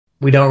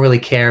We don't really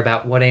care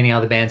about what any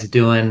other bands are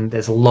doing.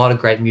 There's a lot of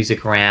great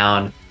music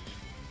around,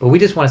 but we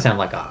just want to sound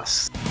like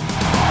us.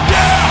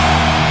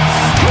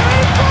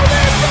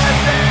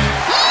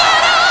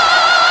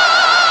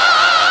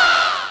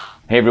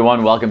 Hey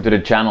everyone, welcome to the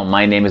channel.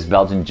 My name is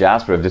Belgian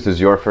Jasper. If this is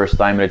your first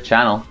time at the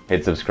channel,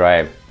 hit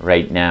subscribe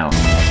right now.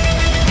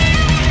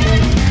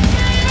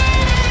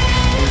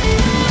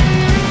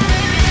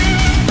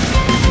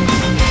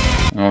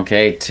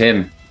 Okay,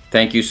 Tim,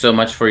 thank you so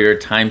much for your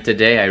time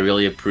today. I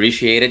really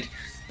appreciate it.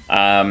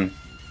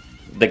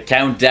 The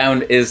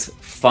countdown is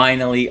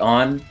finally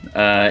on.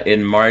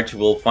 In March,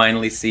 we'll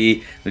finally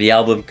see the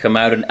album come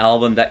out, an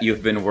album that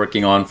you've been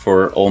working on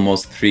for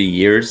almost 3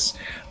 years.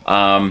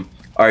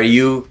 Are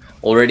you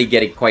already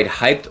getting quite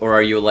hyped, or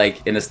are you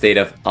like in a state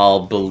of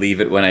I'll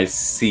believe it when I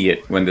see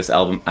it, when this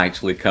album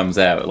actually comes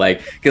out?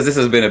 Like, because this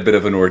has been a bit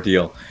of an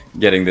ordeal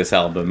getting this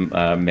album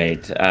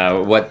made.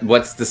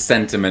 What's the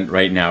sentiment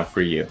right now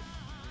for you?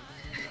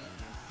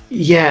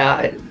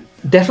 Yeah,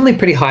 definitely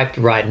pretty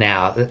hyped right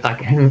now. I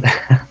can,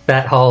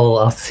 that whole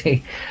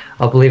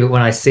I'll believe it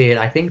when I see it.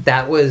 I think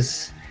that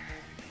was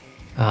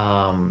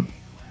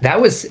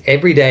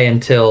every day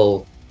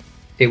until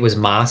it was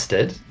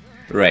mastered.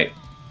 Right.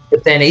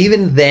 But then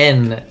even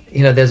then,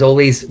 you know, there's all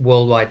these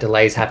worldwide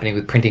delays happening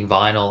with printing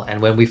vinyl.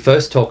 And when we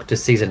first talked to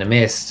Season of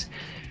Mist,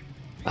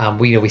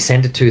 we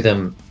sent it to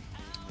them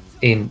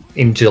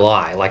in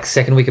July, like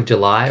second week of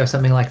July or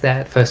something like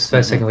that.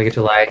 Second week of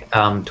July,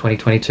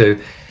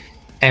 2022.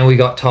 And we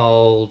got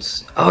told,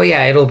 oh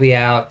yeah, it'll be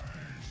out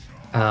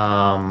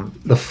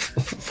the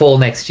fall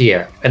next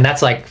year. And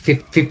that's like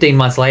 15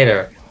 months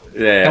later.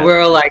 Yeah. And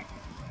we're all like,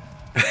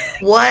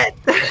 what?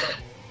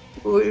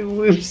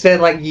 We've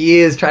spent like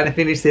years trying to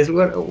finish this.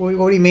 What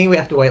do you mean we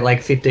have to wait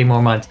like 15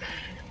 more months?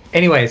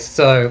 Anyways,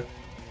 so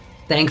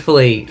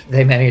thankfully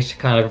they managed to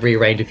kind of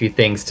rearrange a few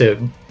things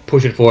to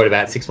push it forward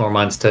about 6 more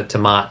months to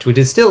March, which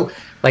is still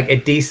like a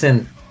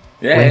decent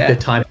length of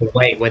time to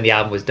wait when the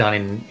album was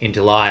done in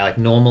July. Like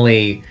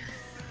normally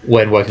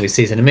when working with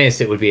Season of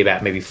Mist, it would be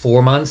about maybe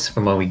 4 months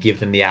from when we give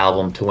them the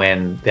album to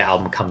when the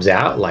album comes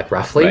out, like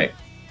roughly.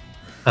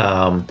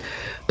 Right.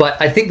 But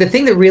I think the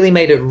thing that really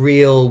made it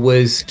real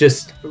was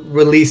just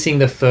releasing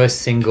the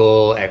first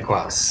single,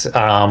 Equus,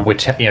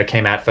 which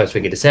came out first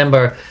week of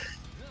December,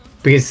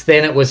 because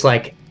then it was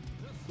like,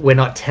 we're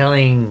not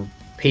telling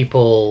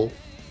people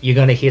you're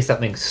going to hear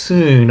something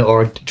soon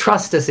or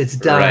trust us, it's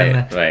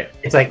done. Right.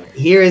 It's like,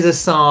 here is a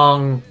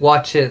song,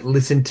 watch it,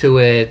 listen to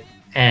it,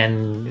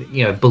 and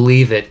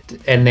believe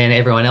it. And then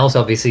everyone else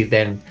obviously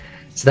then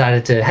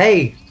started to,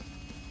 hey,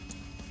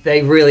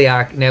 they really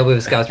are, NE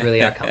OBLIVISCARIS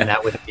really are coming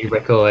out with a new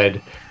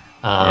record.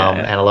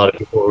 And a lot of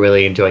people are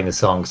really enjoying the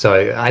song.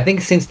 So I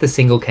think since the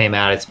single came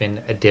out, it's been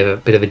a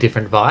bit of a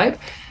different vibe.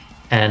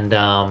 And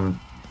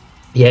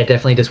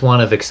definitely just one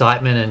of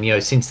excitement.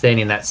 And since then,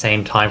 in that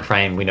same time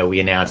frame, we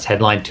announced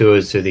headline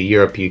tours through the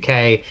Europe,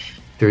 UK,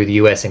 through the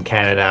US and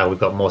Canada. We've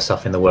got more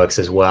stuff in the works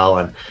as well.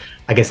 And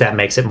I guess that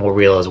makes it more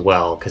real as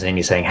well, because then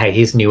you're saying, hey,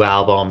 here's a new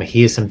album,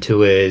 here's some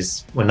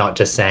tours. We're not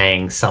just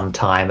saying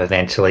sometime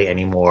eventually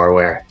anymore.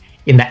 We're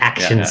in the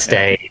action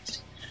stage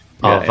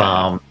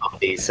of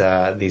these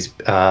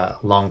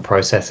long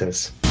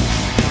processes.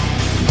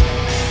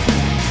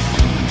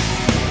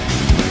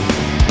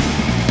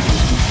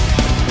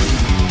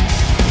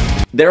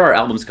 There are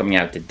albums coming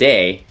out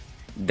today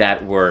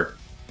that were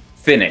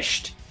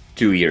finished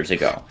 2 years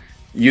ago.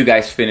 You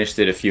guys finished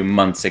it a few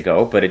months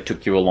ago, but it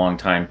took you a long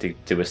time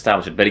to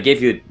establish it. But it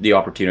gave you the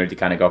opportunity to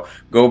kind of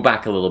go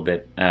back a little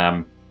bit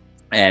and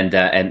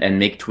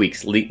make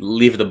tweaks,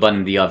 leave the bun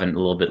in the oven a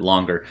little bit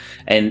longer.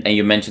 And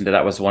you mentioned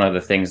that was one of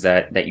the things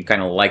that you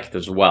kind of liked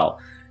as well.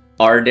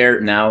 Are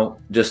there now,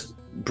 just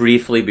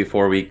briefly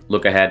before we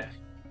look ahead,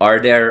 are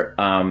there,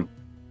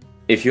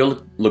 if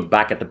you look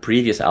back at the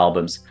previous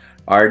albums,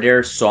 are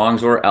there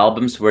songs or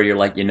albums where you're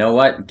like, you know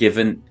what,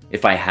 given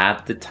if I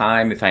had the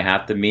time, if I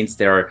had the means,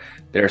 there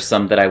are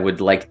some that I would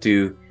like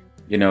to,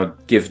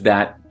 give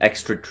that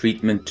extra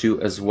treatment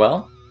to as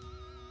well?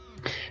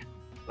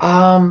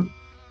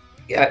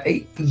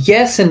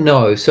 Yes and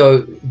no.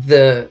 So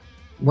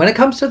when it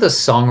comes to the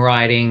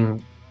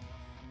songwriting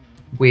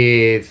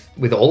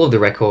with all of the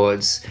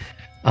records,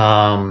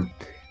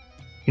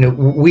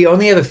 we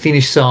only ever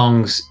finish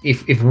songs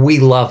if we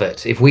love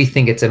it, if we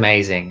think it's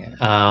amazing.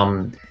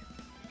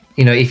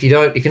 If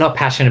you're not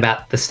passionate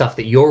about the stuff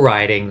that you're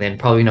writing, then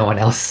probably no one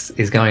else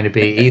is going to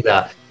be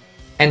either.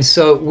 And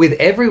so with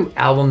every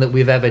album that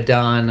we've ever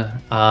done,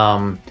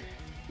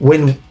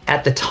 when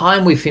at the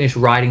time we finish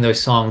writing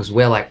those songs,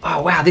 we're like,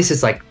 oh wow, this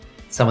is like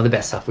some of the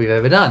best stuff we've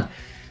ever done.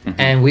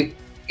 And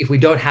if we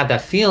don't have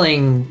that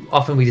feeling,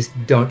 often we just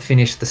don't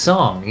finish the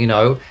song.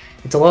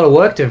 It's a lot of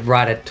work to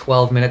write a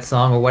 12-minute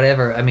song or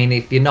whatever. I mean,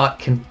 if you're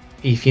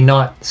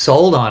not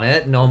sold on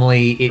it,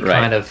 normally it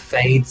kind of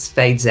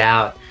fades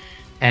out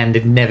and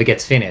it never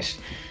gets finished.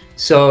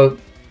 So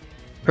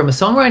from a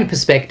songwriting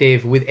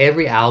perspective, with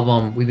every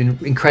album, we've been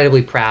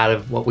incredibly proud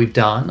of what we've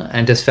done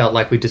and just felt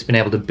like we've just been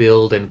able to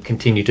build and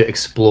continue to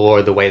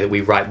explore the way that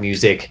we write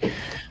music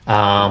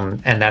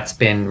And that's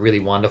been really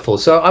wonderful.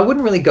 So I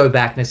wouldn't really go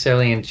back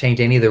necessarily and change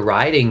any of the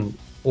writing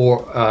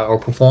or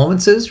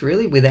performances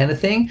really with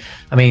anything.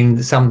 I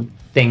mean, some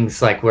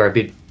things like we're a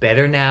bit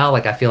better now.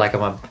 Like I feel like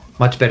I'm a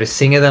much better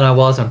singer than I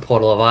was on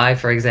Portal of Eye,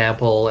 for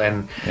example,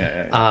 and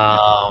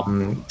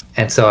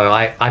and so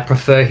I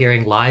prefer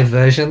hearing live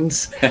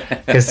versions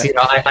because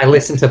I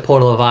listen to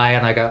Portal of Eye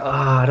and I go, oh,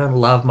 I don't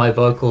love my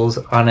vocals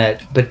on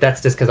it, but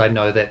that's just because I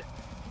know that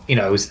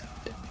it was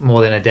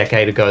more than a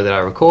decade ago that I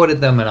recorded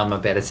them, and I'm a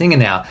better singer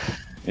now.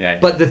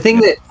 But the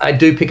thing that I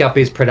do pick up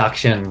is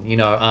production.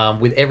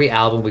 With every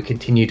album, we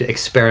continue to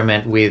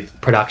experiment with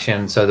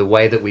production. So the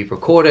way that we've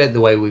recorded,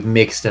 the way we've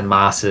mixed and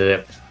mastered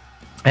it,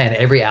 and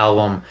every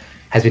album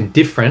has been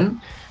different.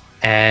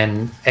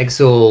 And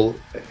Exul,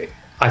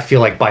 I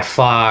feel like by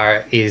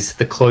far is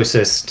the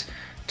closest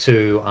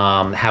to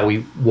how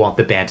we want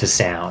the band to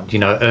sound.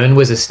 Earn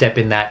was a step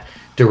in that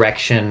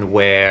direction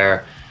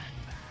where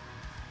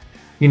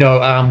we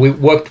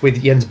worked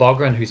with Jens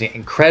Bogren, who's an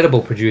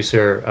incredible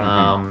producer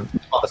on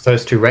the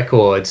first two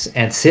records,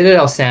 and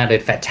Citadel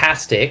sounded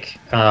fantastic.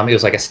 It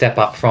was like a step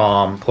up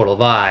from Portal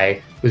of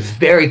Eye. It was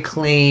very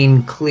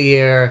clean,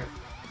 clear,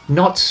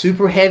 not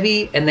super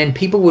heavy, and then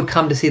people would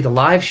come to see the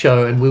live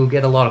show and we would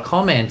get a lot of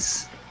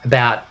comments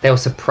about they were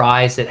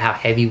surprised at how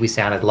heavy we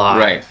sounded live.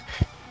 Right.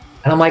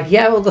 And I'm like,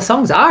 yeah, well, the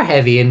songs are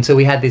heavy, and so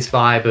we had this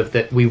vibe of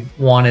that we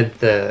wanted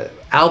the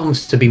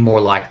albums to be more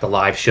like the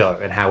live show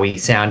and how we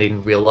sound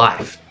in real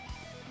life.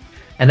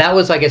 And that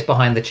was, I guess,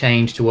 behind the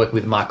change to work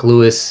with Mark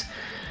Lewis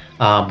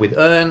with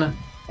Earn.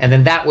 And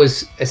then that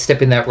was a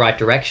step in that right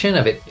direction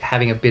of it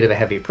having a bit of a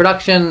heavier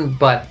production,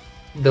 but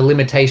the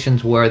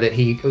limitations were that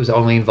he was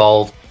only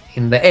involved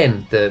in the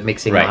end, the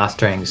mixing and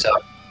mastering. So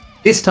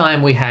this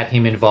time we had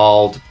him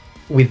involved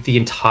with the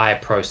entire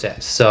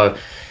process. So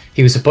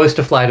he was supposed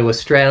to fly to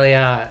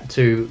Australia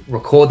to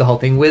record the whole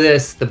thing with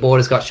us. The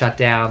borders got shut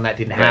down. That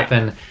didn't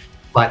happen.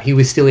 But he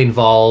was still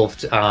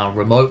involved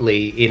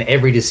remotely in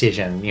every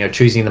decision,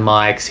 choosing the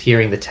mics,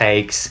 hearing the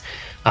takes,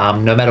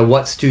 no matter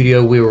what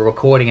studio we were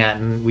recording at.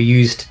 And we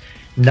used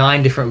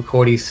 9 different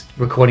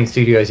recording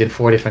studios in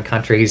 4 different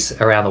countries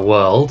around the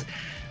world.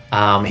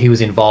 He was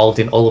involved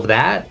in all of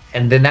that.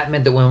 And then that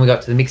meant that when we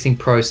got to the mixing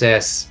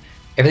process,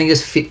 everything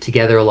just fit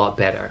together a lot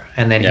better.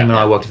 And then him and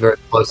I worked very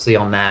closely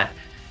on that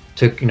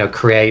to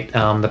create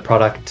the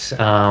product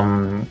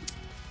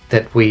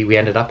that we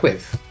ended up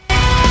with.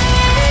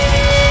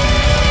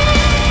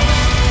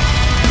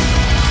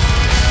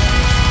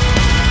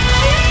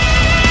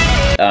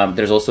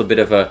 There's also a bit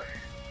of a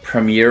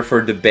premiere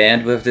for the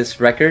band with this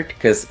record,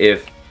 because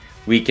if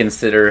we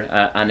consider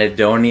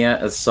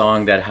Anedonia a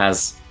song that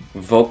has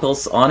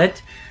vocals on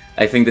it,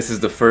 I think this is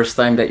the first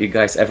time that you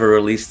guys ever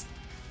released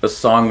a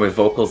song with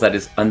vocals that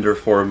is under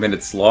 4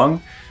 minutes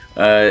long.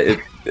 When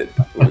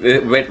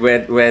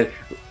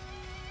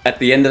at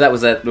the end of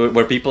that,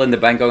 were people in the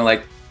band going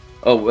like,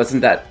 oh,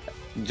 wasn't that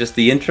just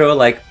the intro,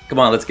 like, come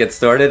on, let's get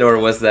started? Or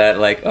was that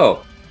like,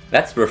 oh,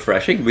 that's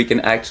refreshing, we can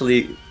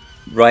actually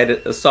write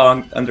a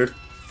song under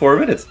 4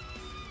 minutes?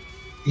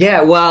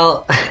 Yeah,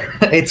 well,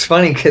 it's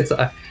funny because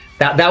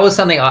that was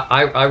something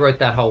I wrote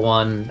that whole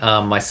one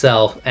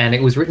myself, and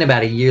it was written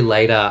about a year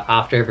later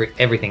after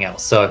everything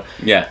else. So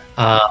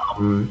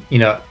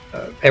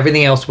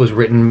everything else was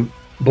written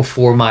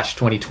before March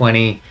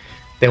 2020.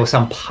 There were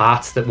some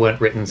parts that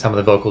weren't written. Some of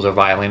the vocals or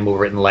violin were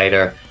written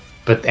later,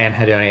 but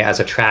Anedonia as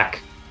a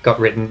track got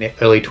written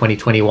early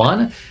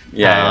 2021.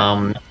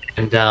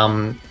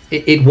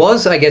 It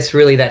was, I guess,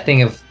 really that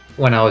thing of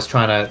when I was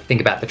trying to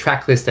think about the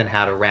track list and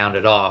how to round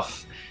it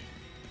off,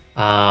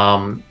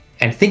 and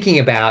thinking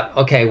about,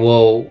 okay,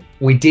 well,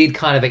 we did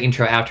kind of an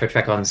intro outro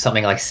track on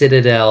something like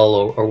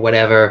Citadel or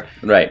whatever,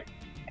 right?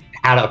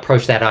 How to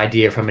approach that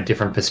idea from a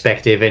different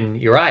perspective.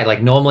 And you're right,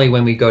 like normally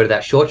when we go to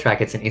that short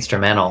track, it's an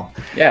instrumental.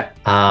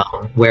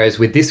 Whereas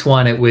with this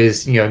one, it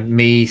was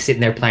me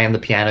sitting there playing the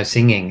piano,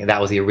 singing. That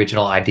was the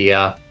original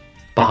idea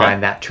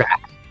behind that track.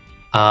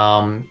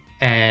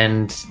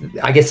 And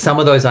I guess some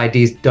of those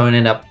ideas don't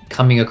end up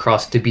coming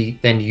across to be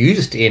then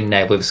used in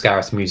Ne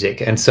Obliviscaris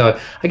music. And so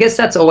I guess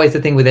that's always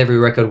the thing with every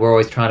record. We're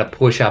always trying to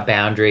push our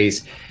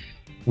boundaries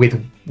with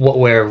what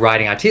we're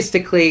writing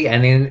artistically.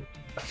 And then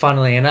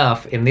funnily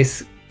enough, in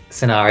this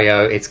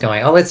scenario, it's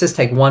going, oh, let's just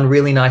take one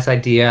really nice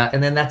idea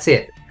and then that's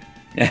it.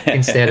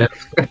 Instead of,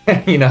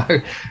 getting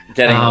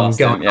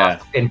going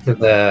off into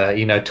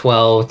the,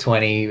 12,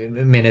 20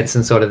 minutes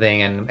and sort of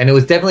thing. And it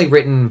was definitely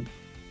written,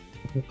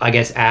 I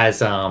guess,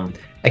 as a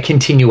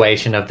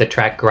continuation of the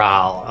track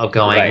Graal, of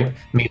going,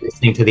 me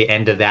listening to the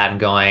end of that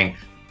and going,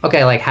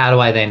 okay, like how do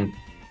I then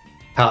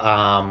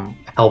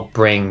help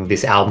bring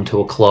this album to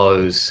a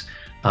close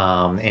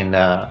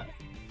after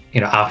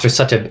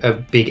such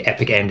a big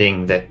epic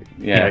ending that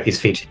is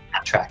featured in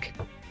that track.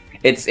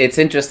 It's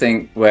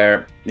interesting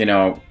where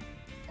in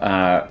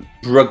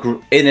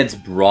its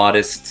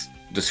broadest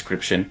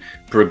description,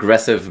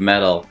 progressive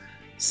metal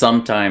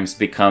sometimes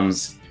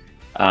becomes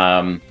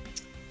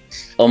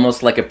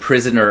almost like a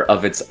prisoner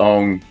of its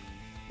own,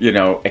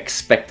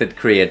 expected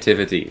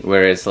creativity,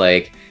 whereas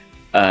like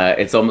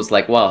it's almost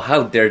like, wow,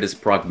 how dare this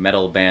prog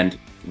metal band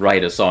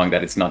write a song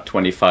that it's not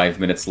 25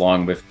 minutes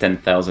long with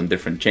 10,000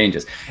 different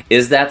changes?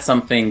 Is that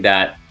something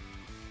that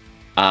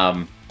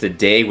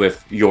today,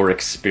 with your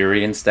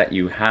experience that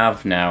you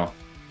have now,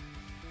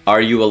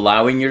 are you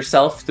allowing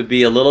yourself to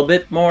be a little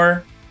bit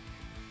more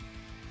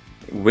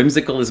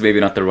whimsical, is maybe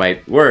not the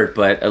right word,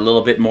 but a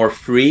little bit more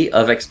free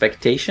of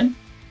expectation?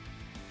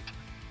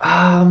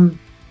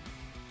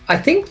 I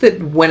think that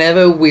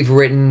whenever we've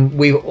written,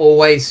 we've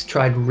always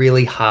tried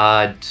really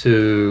hard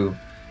to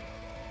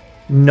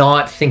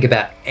not think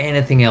about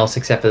anything else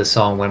except for the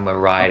song when we're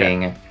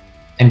writing,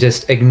 and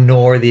just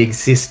ignore the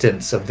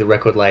existence of the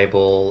record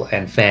label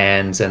and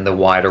fans and the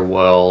wider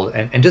world,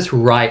 and just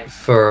write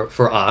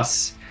for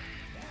us,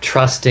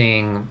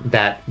 trusting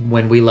that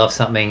when we love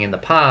something in the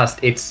past,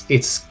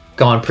 it's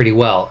gone pretty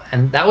well.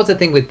 And that was the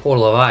thing with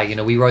Portal of Eye. You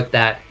know, we wrote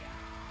that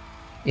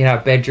in our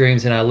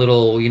bedrooms in our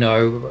little, you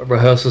know,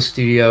 rehearsal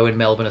studio in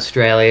Melbourne,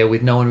 Australia,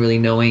 with no one really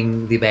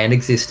knowing the band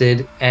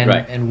existed,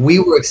 and we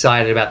were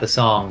excited about the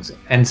songs.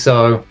 And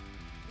so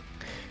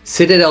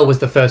Citadel was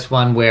the first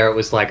one where it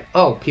was like,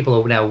 oh,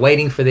 people are now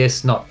waiting for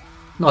this. Not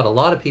a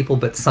lot of people,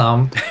 but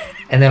some.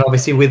 And then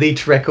obviously with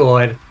each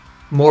record,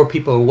 more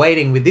people are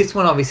waiting. With this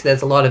one, obviously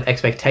there's a lot of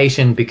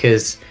expectation,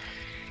 because,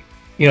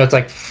 you know, it's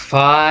like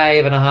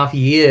 5.5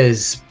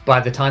 years. By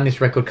the time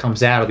this record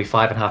comes out, it'll be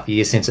 5.5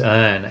 years since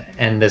Earn,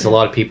 and there's a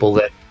lot of people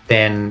that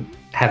then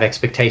have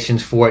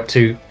expectations for it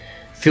to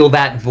fill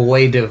that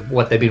void of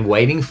what they've been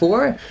waiting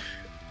for.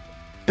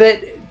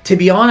 But to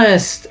be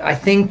honest, I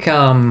think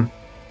I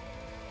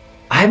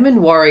haven't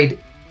been worried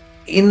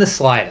in the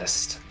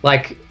slightest.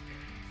 Like,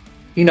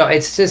 you know,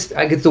 it's just,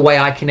 I guess, the way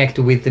I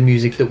connected with the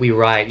music that we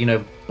write. You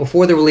know,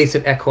 before the release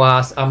of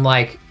Equus, I'm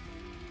like,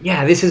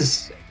 yeah, this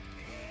is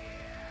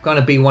going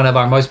to be one of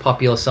our most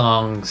popular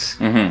songs.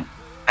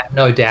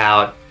 No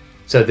doubt.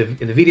 So the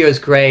video is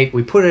great.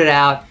 We put it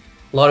out.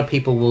 A lot of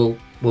people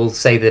will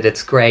say that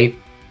it's great.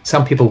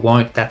 Some people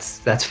won't.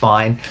 That's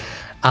fine.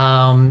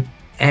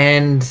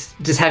 And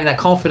just having that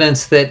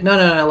confidence that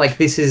no, like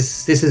this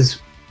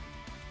is,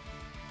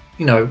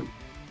 you know,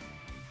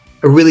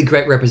 a really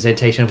great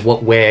representation of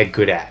what we're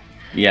good at.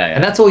 Yeah.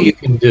 And that's all you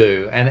can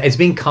do. And it's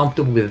being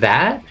comfortable with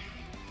that,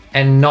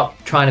 and not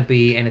trying to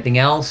be anything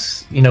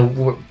else. You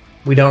know,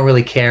 we don't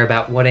really care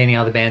about what any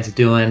other bands are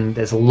doing.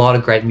 There's a lot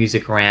of great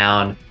music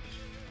around,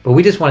 but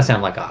we just want to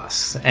sound like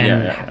us.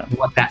 And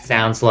what that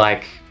sounds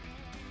like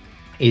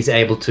is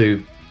able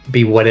to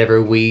be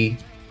whatever we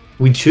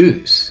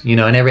choose, you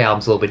know, and every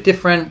album's a little bit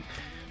different.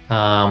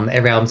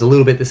 Every album's a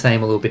little bit the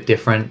same, a little bit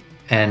different.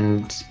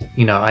 And,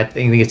 you know, I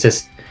think it's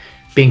just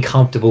being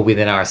comfortable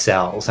within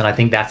ourselves. And I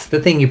think that's the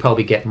thing you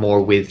probably get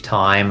more with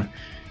time.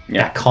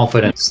 That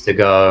confidence to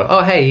go,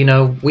 oh, hey, you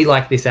know, we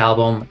like this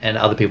album and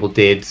other people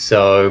did,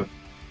 so,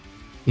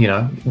 you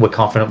know, we're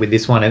confident with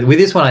this one. And with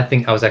this one, I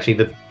think I was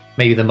actually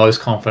maybe the most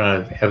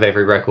confident of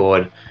every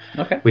record,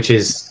 which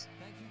is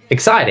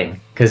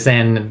exciting, because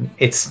then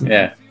it's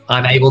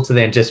I'm able to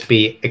then just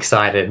be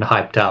excited and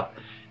hyped up,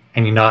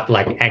 and you're not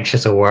like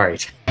anxious or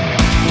worried.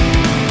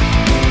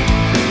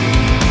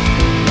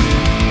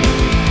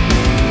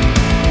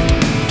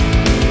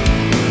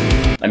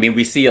 I mean,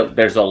 we see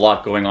there's a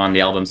lot going on in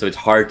the album, so it's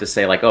hard to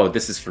say like, oh,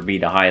 this is for me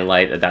to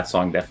highlight. That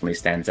song definitely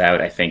stands out.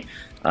 I think,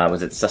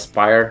 was it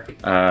Suspire?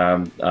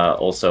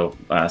 Also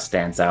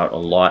stands out a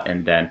lot.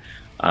 And then,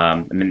 I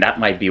mean,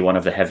 that might be one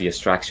of the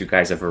heaviest tracks you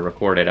guys ever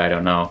recorded. I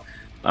don't know.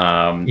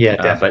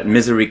 But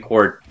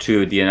Misericord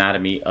to the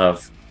Anatomy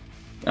of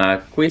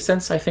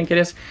Quiescence, I think it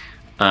is.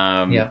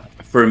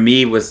 For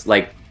me, was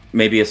like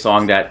maybe a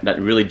song that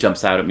really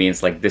jumps out at me.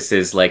 It's like, this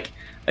is like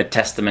a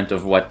testament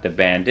of what the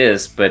band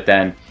is. But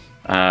then,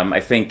 I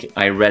think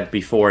I read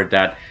before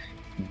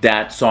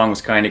that song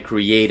was kind of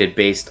created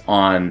based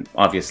on,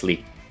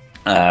 obviously,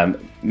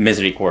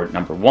 Misericord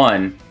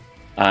 #1.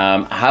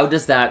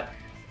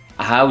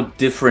 How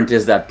different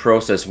is that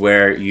process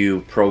where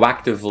you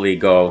proactively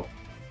go,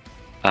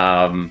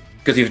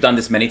 because you've done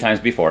this many times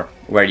before,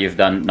 where you've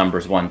done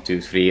numbers 1, 2,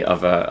 3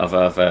 of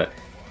a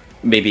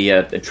maybe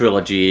a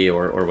trilogy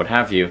or what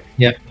have you.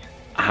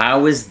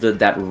 How is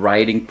that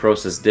writing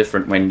process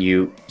different when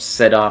you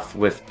set off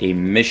with a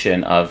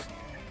mission of,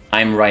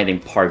 I'm writing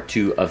part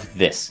 2 of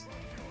this,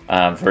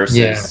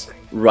 versus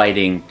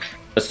writing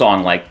a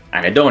song like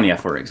Anedonia,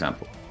 for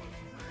example?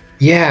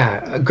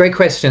 Yeah, great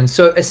question.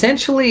 So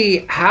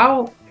essentially,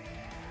 how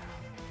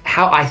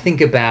I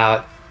think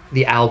about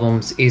the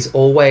albums is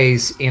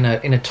always in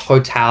a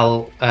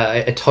total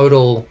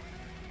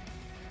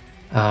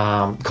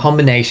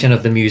combination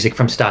of the music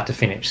from start to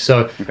finish.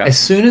 So as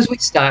soon as we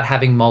start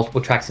having multiple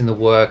tracks in the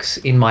works,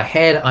 in my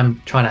head,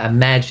 I'm trying to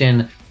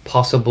imagine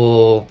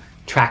possible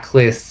track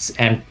lists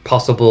and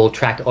possible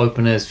track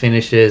openers,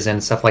 finishes,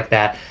 and stuff like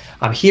that.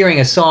 I'm hearing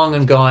a song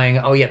and going,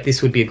 oh yeah,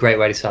 this would be a great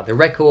way to start the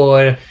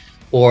record,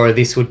 or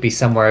this would be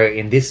somewhere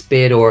in this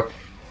bit, or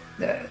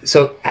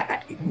so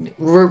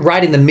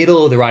right in the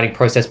middle of the writing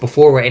process,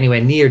 before we're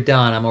anywhere near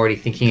done, I'm already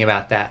thinking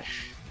about that.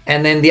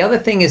 And then the other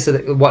thing is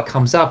that what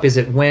comes up is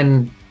that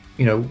when,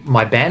 you know,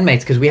 my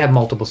bandmates, because we have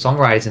multiple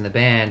songwriters in the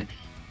band,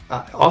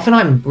 often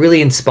I'm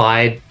really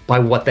inspired by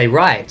what they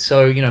write.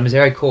 So, you know,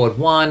 Misericord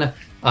 1,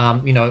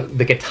 you know,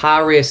 the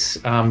guitar riffs,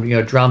 you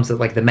know, drums, that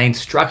like the main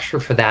structure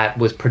for that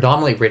was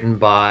predominantly written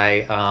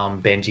by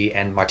Benji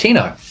and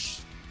Martino.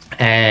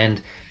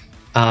 And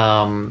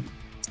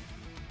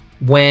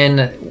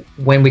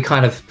when we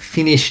kind of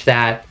finished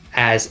that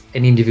as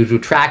an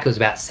individual track, it was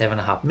about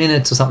 7.5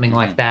 minutes or something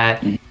like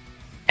that.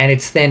 And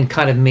it's then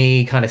kind of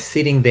me kind of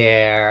sitting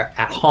there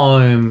at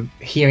home,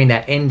 hearing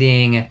that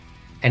ending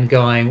and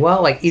going,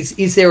 well, like,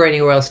 is there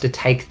anywhere else to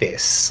take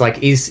this?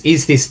 Like, is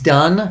this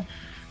done?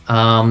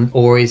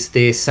 Or is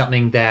this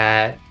something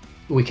that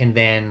we can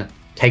then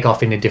take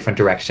off in a different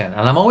direction?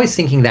 And I'm always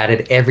thinking that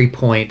at every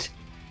point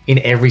in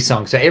every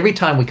song. So every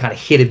time we kind of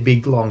hit a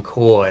big long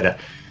chord,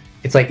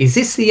 it's like, is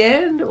this the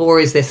end, or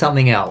is there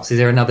something else? Is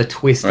there another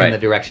twist in the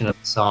direction of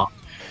the song?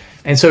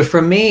 And so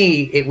for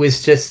me, it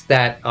was just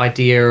that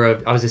idea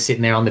of, I was just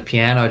sitting there on the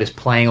piano, just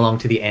playing along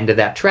to the end of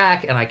that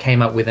track, and I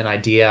came up with an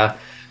idea,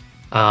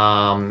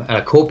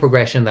 a chord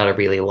progression that I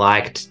really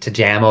liked to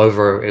jam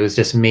over. It was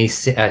just me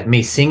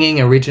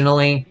singing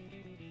originally,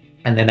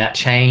 and then that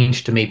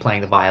changed to me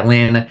playing the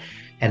violin,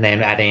 and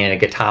then adding in a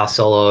guitar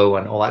solo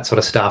and all that sort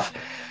of stuff.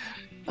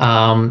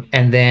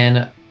 And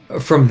then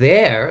from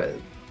there,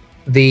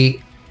 the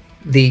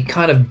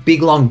kind of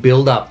big long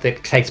build up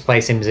that takes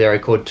place in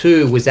Misericord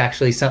 2 was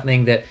actually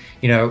something that,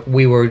 you know,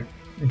 we were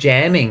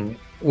jamming,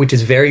 which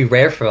is very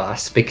rare for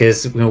us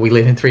because, you know, we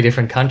live in 3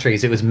 different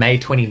countries. It was May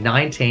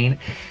 2019,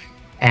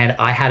 and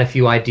I had a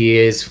few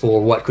ideas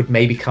for what could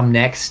maybe come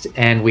next,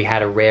 and we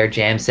had a rare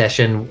jam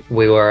session.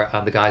 We were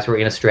the guys were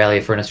in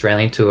Australia for an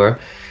Australian tour,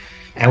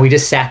 and we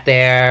just sat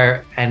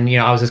there, and, you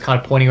know, I was just kind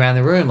of pointing around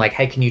the room like,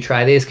 hey, can you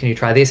try this? Can you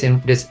try this?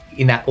 And just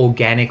in that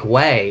organic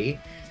way,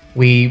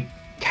 we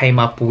came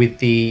up with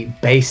the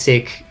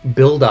basic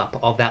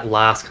build-up of that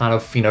last kind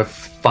of, you know,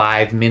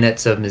 5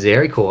 minutes of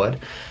Misericord,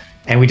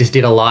 and we just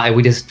did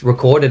we just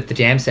recorded the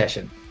jam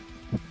session,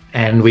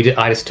 and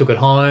I just took it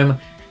home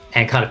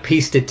and kind of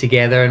pieced it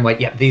together and went,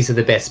 yeah, these are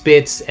the best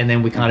bits, and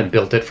then we kind of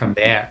built it from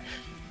there.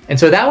 And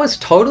so that was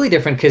totally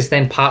different, because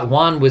then part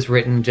 1 was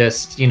written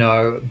just, you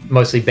know,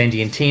 mostly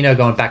Benji and Tino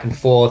going back and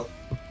forth,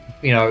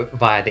 you know,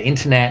 via the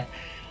internet.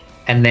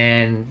 And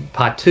then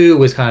part 2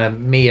 was kind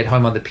of me at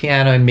home on the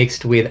piano,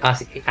 mixed with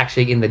us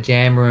actually in the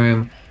jam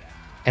room.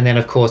 And then,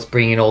 of course,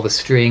 bringing in all the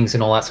strings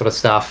and all that sort of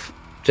stuff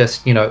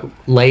just, you know,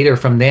 later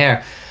from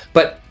there.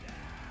 But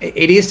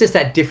it is just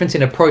that difference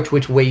in approach,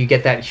 where you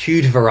get that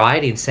huge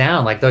variety in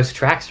sound. Like, those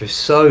tracks are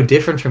so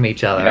different from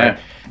each other. Yeah.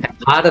 And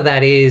part of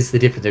that is the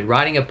difference in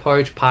writing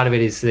approach. Part of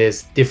it is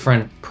there's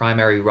different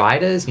primary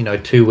writers. You know,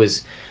 2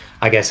 was,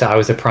 I guess I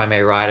was a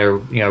primary writer.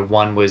 You know,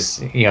 1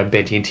 was, you know,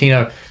 Benji and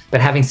Tino. But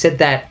having said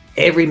that,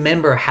 every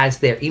member has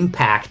their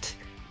impact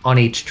on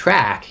each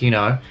track. You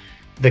know,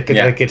 the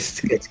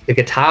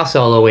guitar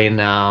solo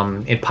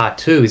in part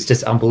 2 is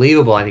just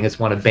unbelievable. I think it's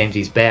one of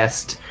Benji's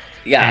best.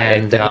 Yeah,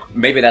 and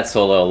maybe that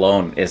solo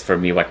alone is for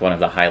me like one of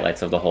the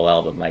highlights of the whole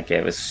album. Like,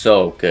 it was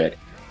so good.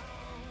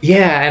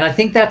 Yeah, and I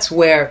think that's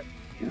where,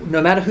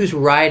 no matter who's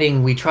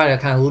writing, we try to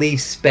kind of leave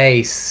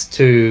space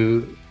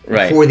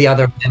for the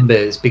other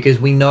members, because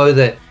we know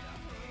that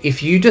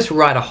if you just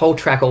write a whole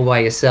track all by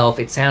yourself,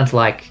 it sounds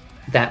like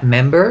that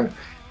member.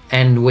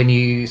 And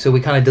so we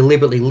kind of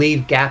deliberately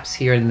leave gaps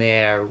here and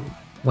there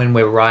when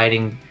we're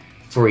writing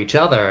for each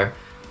other,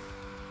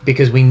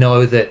 because we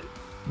know that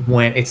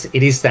when it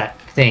is that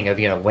thing of,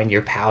 you know, when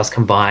your powers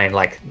combine,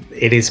 like,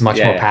 it is much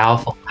more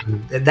powerful.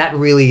 And that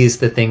really is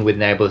the thing with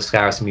Ne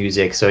Obliscaris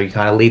music. So you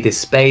kind of leave this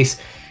space,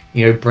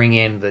 you know, bring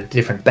in the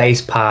different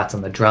bass parts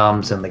and the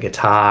drums and the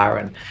guitar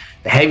and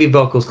the heavy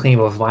vocals, clean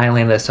with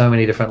violin. There's so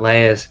many different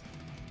layers.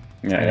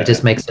 It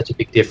just makes such a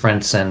big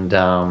difference. And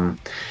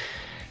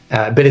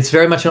but it's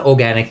very much an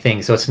organic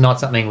thing, so it's not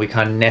something we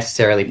kind of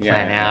necessarily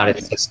plan out.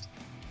 It's just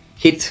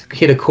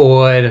hit a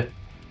chord.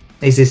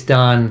 Is this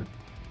done?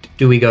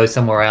 Do we go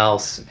somewhere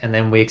else? And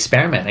then we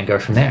experiment and go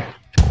from there.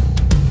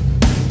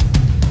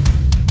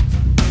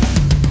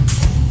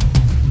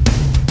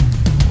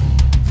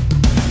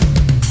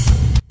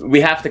 We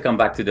have to come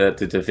back to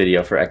the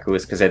video for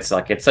Equus, because it's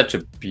such a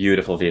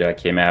beautiful video that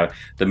came out.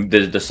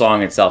 The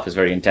song itself is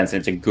very intense, and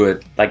it's a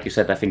good, like you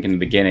said, I think in the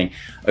beginning,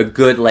 a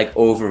good like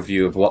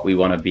overview of what we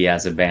want to be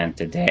as a band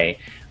today.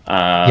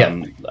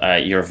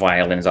 Your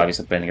violin is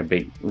obviously playing a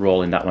big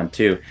role in that one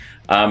too.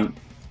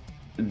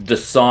 The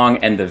song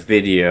and the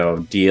video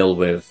deal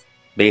with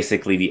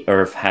basically the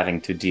earth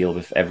having to deal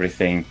with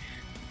everything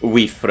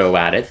we throw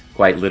at it,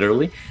 quite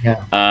literally.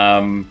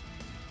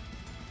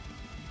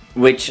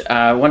 Which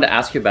I wanted to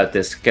ask you about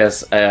this,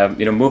 because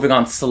you know, moving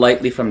on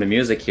slightly from the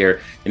music here,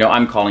 you know,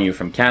 I'm calling you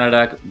from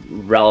Canada,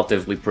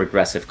 relatively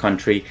progressive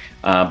country,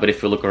 but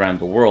if you look around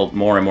the world,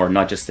 more and more,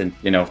 not just in,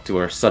 you know, to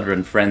our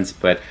southern friends,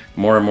 but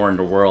more and more in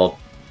the world,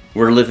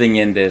 we're living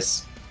in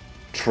this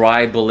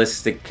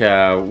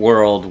tribalistic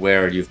world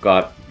where you've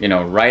got, you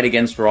know, right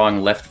against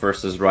wrong, left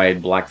versus right,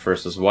 black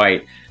versus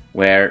white,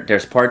 where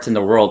there's parts in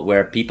the world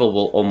where people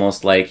will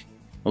almost like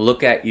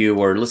look at you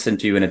or listen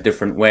to you in a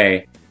different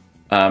way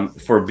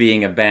for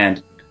being a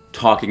band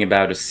talking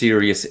about a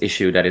serious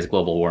issue that is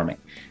global warming.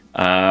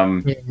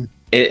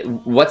 Yeah.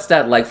 What's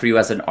that like for you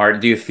as an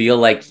artist? Do you feel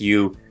like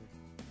you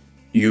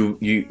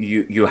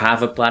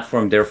have a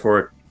platform,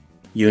 therefore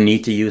you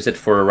need to use it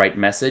for a right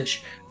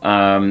message?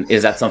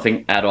 Is that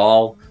something at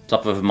all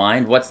top of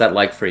mind? What's that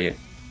like for you?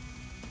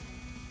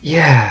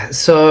 Yeah,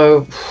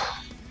 so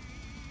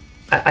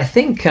I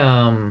think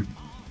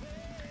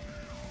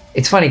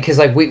it's funny because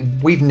like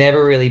we've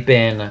never really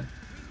been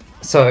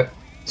so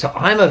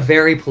I'm a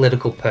very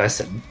political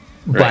person,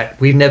 Right. but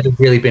we've never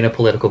really been a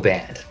political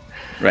band.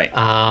 Right.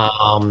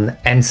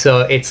 And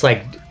so it's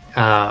like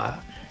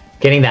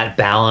getting that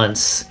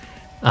balance.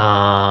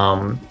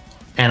 And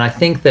I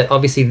think that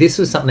obviously this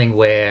was something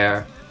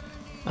where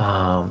you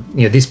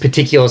know, this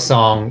particular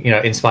song, you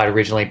know, inspired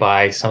originally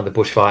by some of the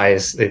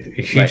bushfires, the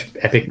huge Right.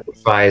 epic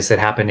bushfires that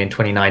happened in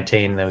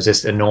 2019. There was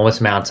just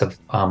enormous amounts of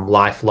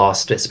life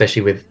lost,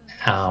 especially with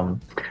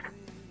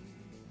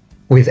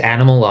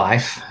animal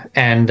life,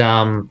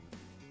 and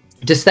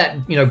just that,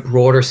 you know,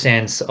 broader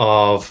sense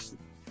of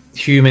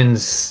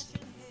humans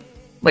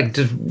like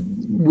just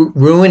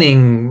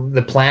ruining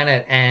the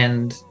planet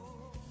and,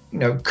 you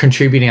know,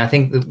 contributing. I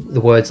think the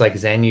words like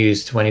Zen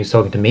used when he was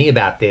talking to me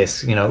about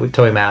this, you know, we're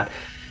talking about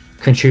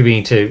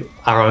contributing to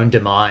our own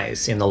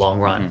demise in the long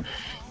run. Mm-hmm.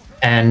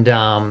 And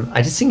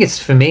I just think it's,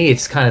 for me,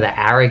 it's kind of the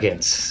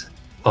arrogance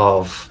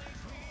of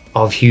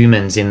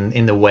humans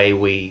in the way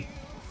we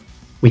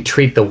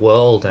treat the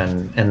world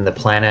and the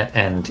planet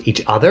and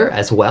each other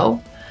as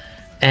well.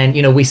 And,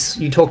 you know,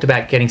 you talked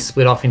about getting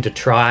split off into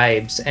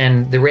tribes,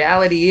 and the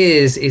reality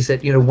is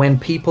that, you know, when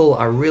people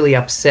are really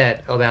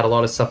upset about a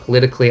lot of stuff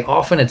politically,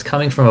 often it's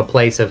coming from a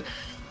place of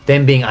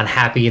them being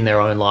unhappy in their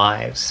own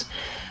lives,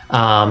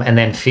 and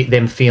then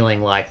them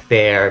feeling like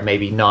they're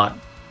maybe not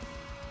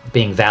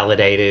being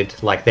validated,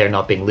 like they're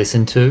not being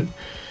listened to.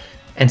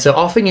 And so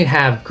often you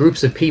have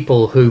groups of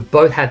people who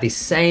both have the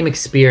same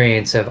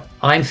experience of,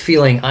 I'm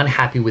feeling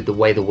unhappy with the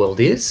way the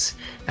world is,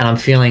 and I'm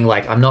feeling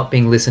like I'm not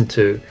being listened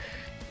to.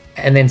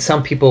 And then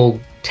some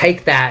people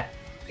take that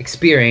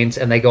experience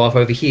and they go off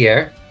over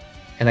here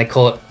and they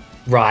call it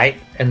right.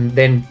 And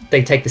then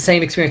they take the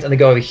same experience and they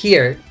go over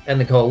here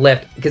and they call it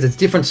left, because it's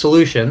different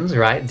solutions,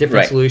 right?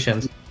 Different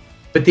solutions.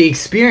 But the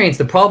experience,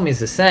 the problem is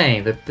the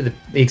same. The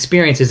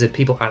experience is that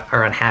people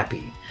are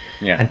unhappy.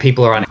 Yeah. And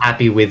people are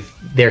unhappy with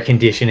their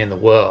condition in the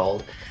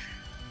world.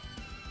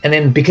 And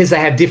then because they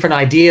have different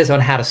ideas on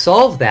how to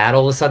solve that,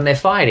 all of a sudden they're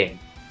fighting,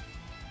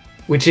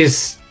 which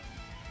is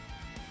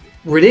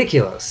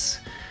ridiculous.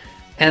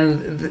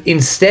 And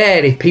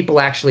instead, if people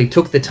actually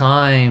took the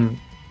time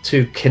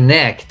to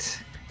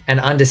connect and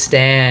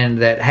understand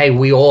that, hey,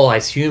 we all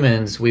as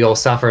humans, we all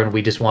suffer and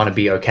we just want to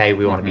be okay.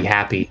 We want to be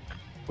happy.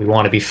 We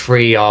want to be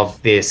free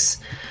of these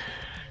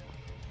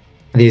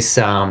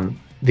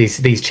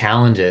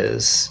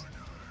challenges.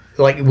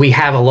 Like, we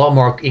have a lot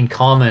more in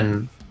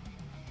common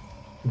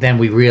than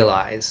we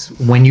realize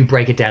when you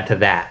break it down to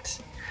that.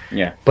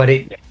 Yeah. But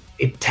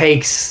it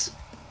takes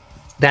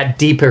that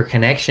deeper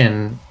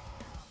connection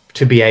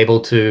to be able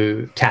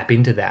to tap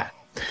into that.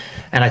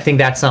 And I think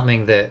that's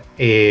something that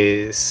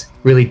is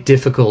really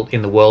difficult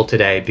in the world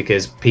today,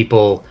 because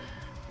people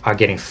are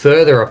getting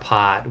further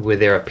apart with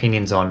their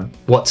opinions on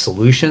what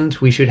solutions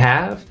we should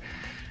have.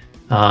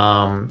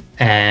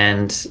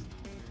 And,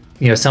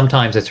 you know,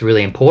 sometimes it's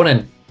really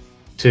important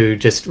to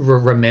just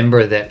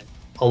remember that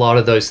a lot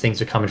of those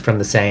things are coming from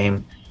the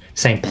same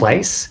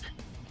place.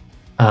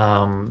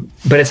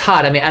 But it's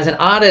hard. I mean, as an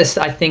artist,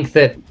 I think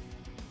that,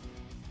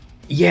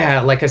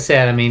 yeah, like I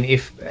said, I mean,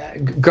 if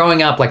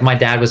growing up, like, my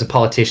dad was a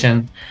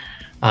politician,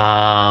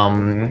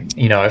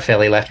 you know, a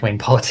fairly left-wing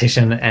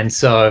politician. And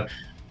so,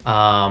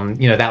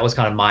 you know, that was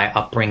kind of my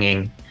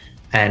upbringing.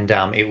 And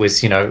it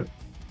was, you know,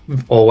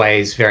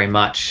 always very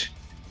much,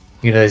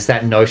 you know, there's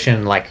that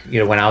notion, like, you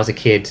know, when I was a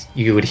kid,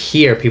 you would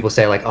hear people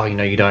say, like, oh, you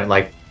know, you don't,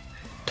 like,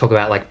 talk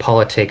about, like,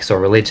 politics or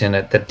religion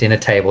at the dinner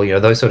table, you know,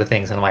 those sort of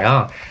things. And I'm like,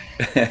 oh,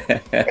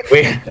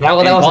 that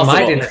wasn't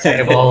my dinner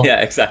table.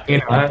 Yeah, exactly.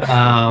 You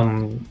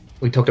know,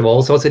 we talked about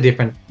all sorts of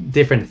different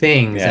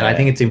things. Yeah, and I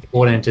think it's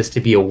important just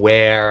to be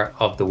aware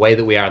of the way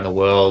that we are in the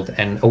world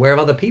and aware of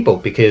other people,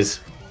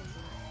 because,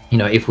 you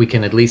know, if we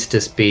can at least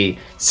just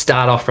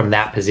start off from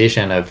that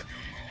position of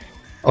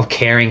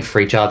caring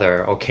for each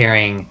other, or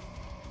caring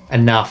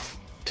enough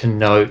to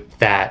note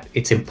that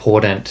it's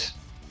important,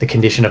 the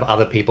condition of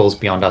other people's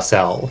beyond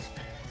ourselves.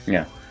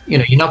 Yeah. You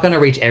know, you're not going to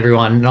reach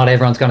everyone. Not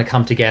everyone's going to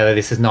come together.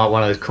 This is not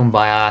one of those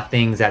kumbaya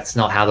things. That's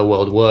not how the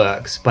world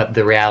works. But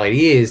the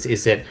reality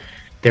is that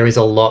there is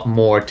a lot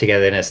more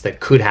togetherness that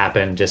could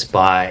happen just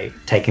by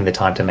taking the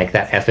time to make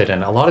that effort.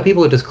 And a lot of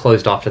people are just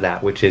closed off to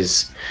that, which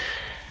is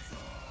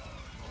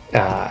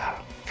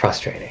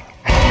frustrating.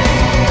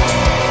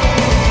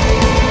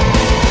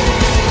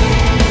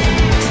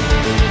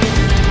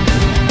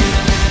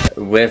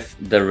 With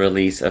the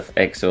release of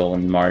Exul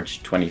on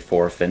March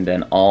 24th, and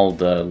then all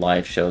the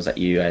live shows that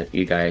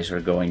you guys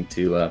are going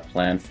to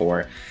plan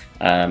for,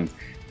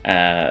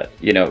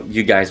 you know,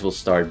 you guys will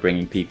start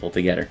bringing people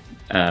together,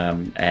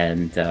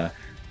 and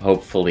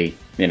hopefully,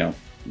 you know,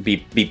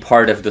 be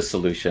part of the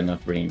solution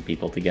of bringing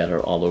people together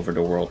all over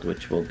the world,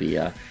 which will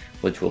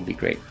be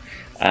great.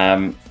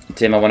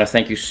 Tim, I want to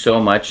thank you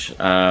so much.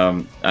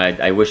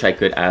 I wish I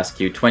could ask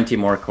you 20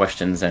 more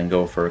questions and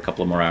go for a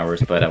couple of more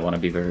hours, but I want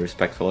to be very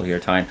respectful of your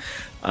time.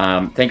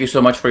 Thank you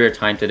so much for your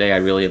time today. I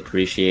really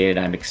appreciate it.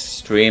 I'm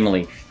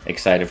extremely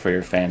excited for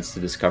your fans to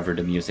discover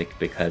the music,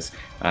 because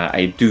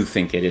I do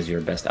think it is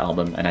your best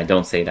album, and I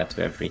don't say that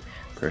to every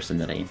person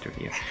that I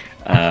interview.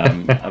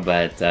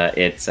 But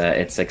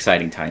it's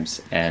exciting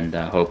times, and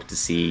hope to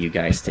see you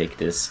guys take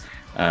this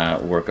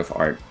work of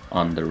art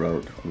on the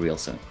road real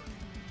soon.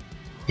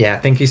 Yeah,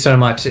 thank you so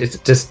much. It's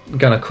just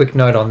got a quick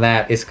note on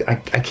that.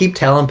 I keep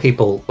telling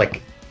people,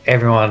 like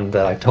everyone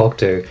that I talk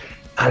to,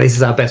 this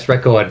is our best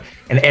record.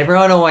 And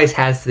everyone always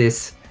has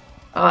this,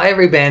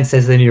 every band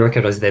says the new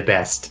record was their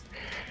best.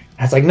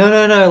 And it's like, no,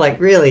 like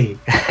really.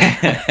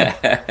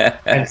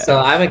 And so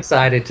I'm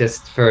excited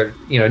just for,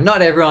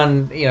 not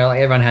everyone, like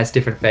everyone has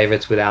different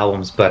favorites with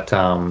albums, but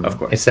of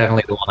course, it's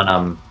definitely the one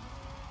I'm,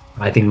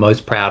 I think,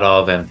 most proud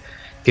of and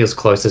feels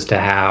closest to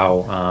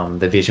how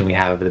the vision we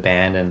have of the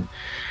band. And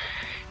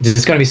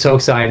it's going to be so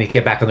exciting to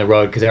get back on the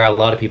road, because there are a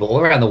lot of people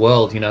all around the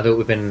world, that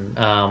we've been,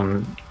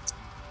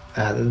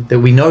 that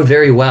we know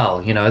very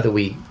well, that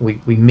we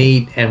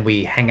meet and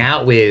we hang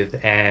out with,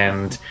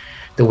 and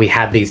that we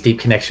have these deep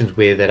connections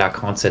with at our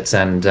concerts.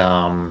 And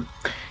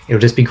it'll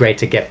just be great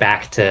to get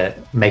back to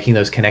making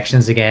those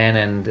connections again,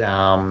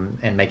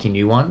 and making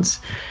new ones,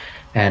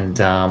 and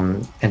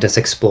just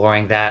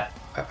exploring that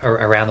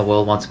around the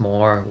world once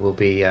more will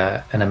be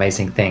an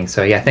amazing thing.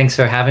 So yeah, thanks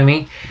for having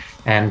me,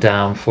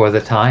 and for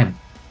the time.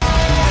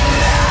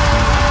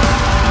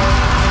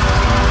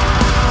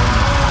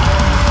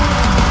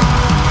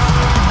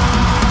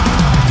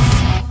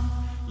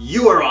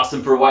 You are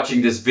awesome for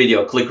watching this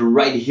video. Click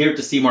right here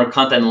to see more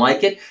content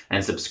like it,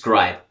 and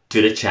subscribe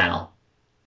to the channel.